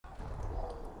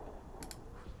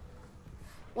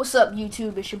What's up,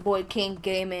 YouTube? It's your boy King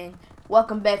Gaming.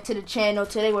 Welcome back to the channel.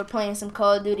 Today we're playing some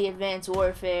Call of Duty Advanced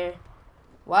Warfare.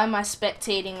 Why am I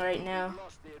spectating right now?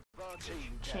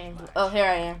 Oh, here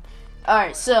I am.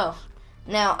 Alright, so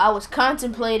now I was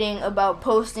contemplating about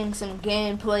posting some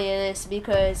gameplay of this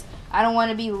because I don't want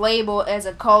to be labeled as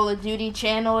a Call of Duty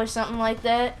channel or something like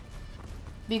that.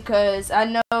 Because I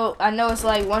know it's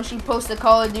like once you post a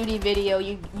Call of Duty video,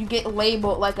 you get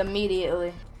labeled like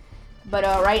immediately. But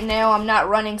right now I'm not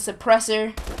running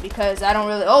suppressor because I don't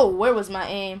really. Oh, where was my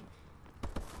aim?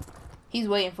 He's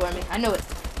waiting for me. I knew it.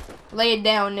 Lay it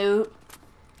down, noob.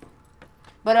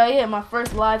 But yeah, my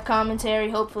first live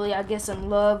commentary. Hopefully I get some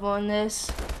love on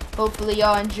this. Hopefully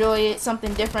y'all enjoy it.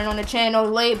 Something different on the channel.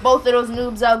 Lay both of those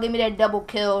noobs out. Give me that double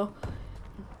kill.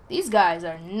 These guys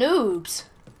are noobs.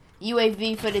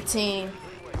 UAV for the team.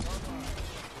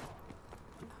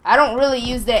 I don't really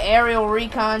use that aerial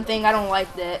recon thing. I don't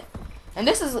like that. And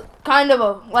this is kind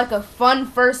of like a fun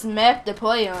first map to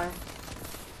play on.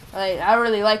 Like, I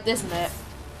really like this map.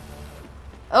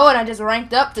 Oh, and I just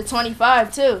ranked up to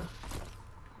 25 too.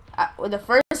 With the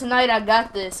first night I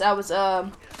got this, I was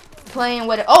playing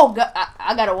with it. Oh,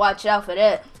 I gotta watch out for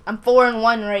that. I'm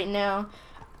 4-1 right now.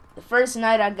 The first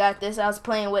night I got this, I was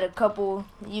playing with a couple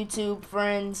YouTube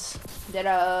friends that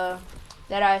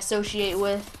I associate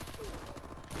with.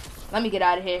 Let me get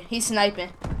out of here. He's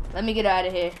sniping. Let me get out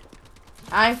of here.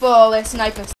 I ain't for all that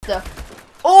sniping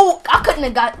stuff. Oh, I couldn't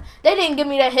have got. They didn't give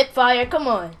me that hip fire. Come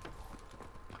on.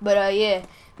 But yeah,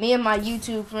 me and my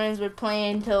YouTube friends were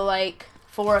playing till like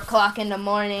 4 o'clock in the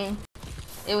morning.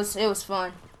 It was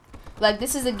fun. Like,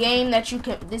 this is a game that you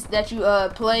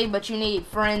play, but you need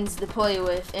friends to play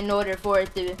with in order for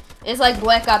it to. It's like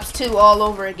Black Ops 2 all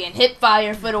over again. Hip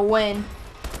fire for the win.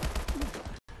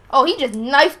 Oh, he just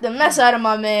knifed the mess out of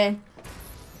my man.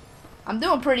 I'm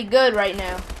doing pretty good right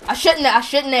now. I shouldn't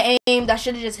have aimed. I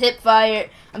should have just hip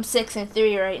fired. I'm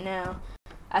 6-3 right now.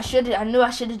 I knew I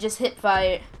should have just hip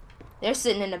fired. They're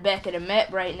sitting in the back of the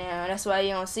map right now. That's why you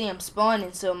don't see them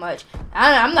spawning so much.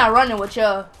 I'm not running with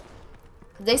y'all.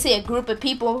 They see a group of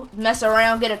people mess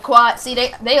around, get a quad. See,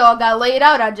 they all got laid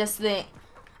out.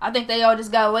 I think they all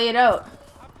just got laid out.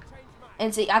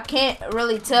 And see, I can't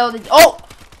really tell the. Oh.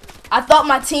 I thought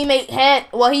my teammate had,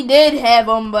 well, he did have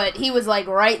him, but he was like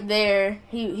right there.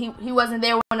 He wasn't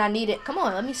there when I needed. Come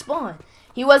on, let me spawn.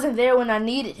 He wasn't there when I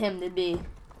needed him to be.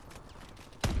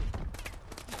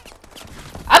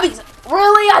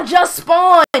 Really? I just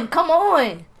spawned. Come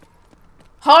on.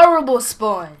 Horrible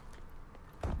spawn.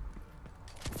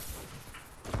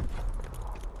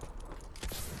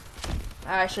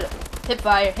 Alright, hip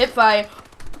fire, hip fire.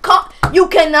 You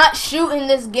cannot shoot in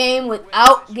this game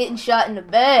without getting shot in the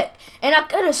back. And I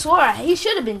could have swore he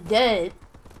should have been dead.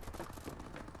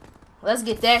 Let's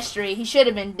get that straight. He should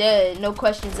have been dead. No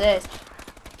questions asked.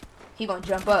 He gonna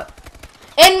jump up.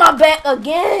 In my back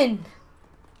again.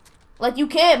 Like, you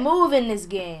can't move in this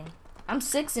game. I'm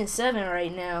 6-7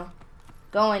 right now.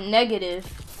 Going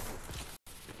negative.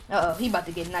 Uh-oh, he about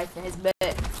to get knifed in his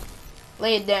back.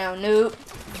 Lay it down, noob.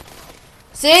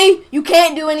 See? You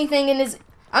can't do anything in this.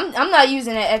 I'm not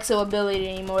using that exo ability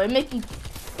anymore.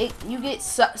 You get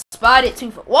spotted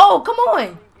too far. Whoa, come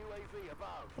on.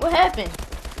 What happened?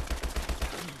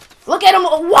 Look at him.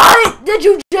 What? Did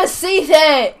you just see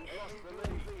that?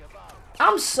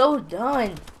 I'm so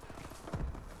done.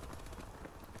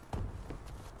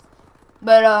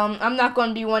 But I'm not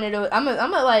gonna be one of those. I'm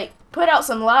gonna like put out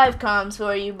some live comms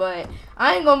for you, but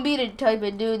I ain't gonna be the type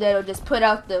of dude that'll just put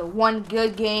out the one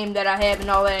good game that I have and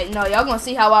all that. No, y'all gonna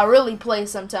see how I really play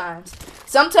sometimes.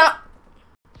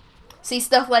 See,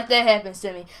 stuff like that happens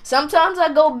to me. Sometimes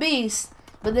I go beast,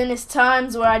 but then it's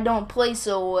times where I don't play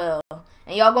so well.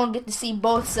 And y'all gonna get to see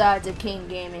both sides of King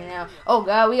Gaming now. Oh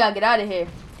God, we gotta get out of here.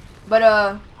 But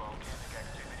alright,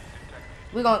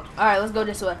 let's go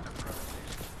this way.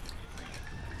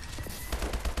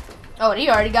 Oh, he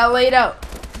already got laid out.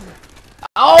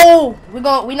 Oh, we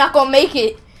not gonna make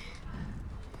it.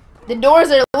 The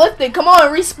doors are lifted. Come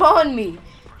on, respawn me.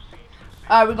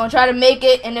 Alright, we're gonna try to make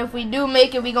it, and if we do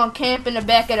make it, we gonna camp in the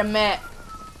back of the map.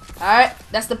 Alright,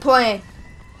 that's the plan.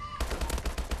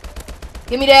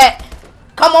 Give me that.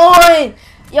 Come on.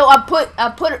 Yo, I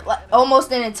put like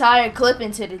almost an entire clip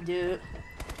into the dude.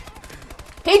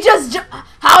 He just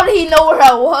how did he know where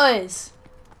I was?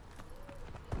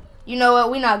 You know what?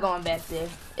 We're not going back there.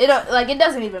 It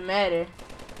doesn't even matter.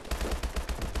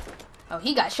 Oh,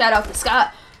 he got shot out the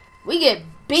sky. We get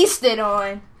beasted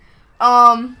on.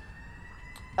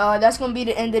 That's gonna be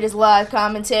the end of this live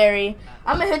commentary.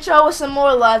 I'm gonna hit y'all with some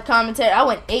more live commentary. I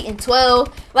went 8 and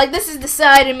 12. Like, this is the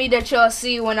side of me that y'all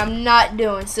see when I'm not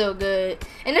doing so good.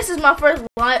 And this is my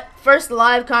first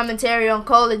live commentary on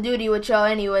Call of Duty with y'all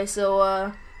anyway.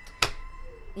 So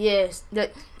yes, I'm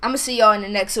gonna see y'all in the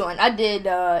next one. I did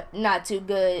not too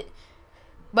good,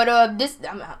 but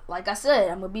like I said,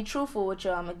 I'm gonna be truthful with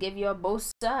y'all. I'm gonna give y'all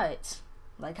both sides,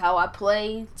 like how I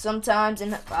play sometimes,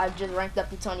 and I've just ranked up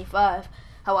to 25.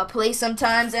 How I play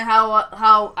sometimes, and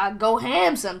how I go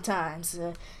ham sometimes,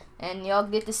 and y'all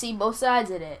get to see both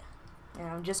sides of it. And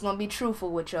I'm just gonna be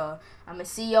truthful with y'all. I'm gonna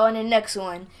see y'all in the next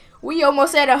one. We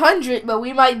almost at 100, but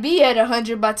we might be at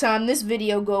 100 by the time this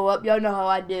video go up. Y'all know how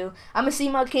I do. I'm gonna see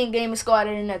my King Gaming Squad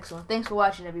in the next one. Thanks for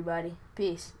watching, everybody.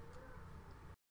 Peace.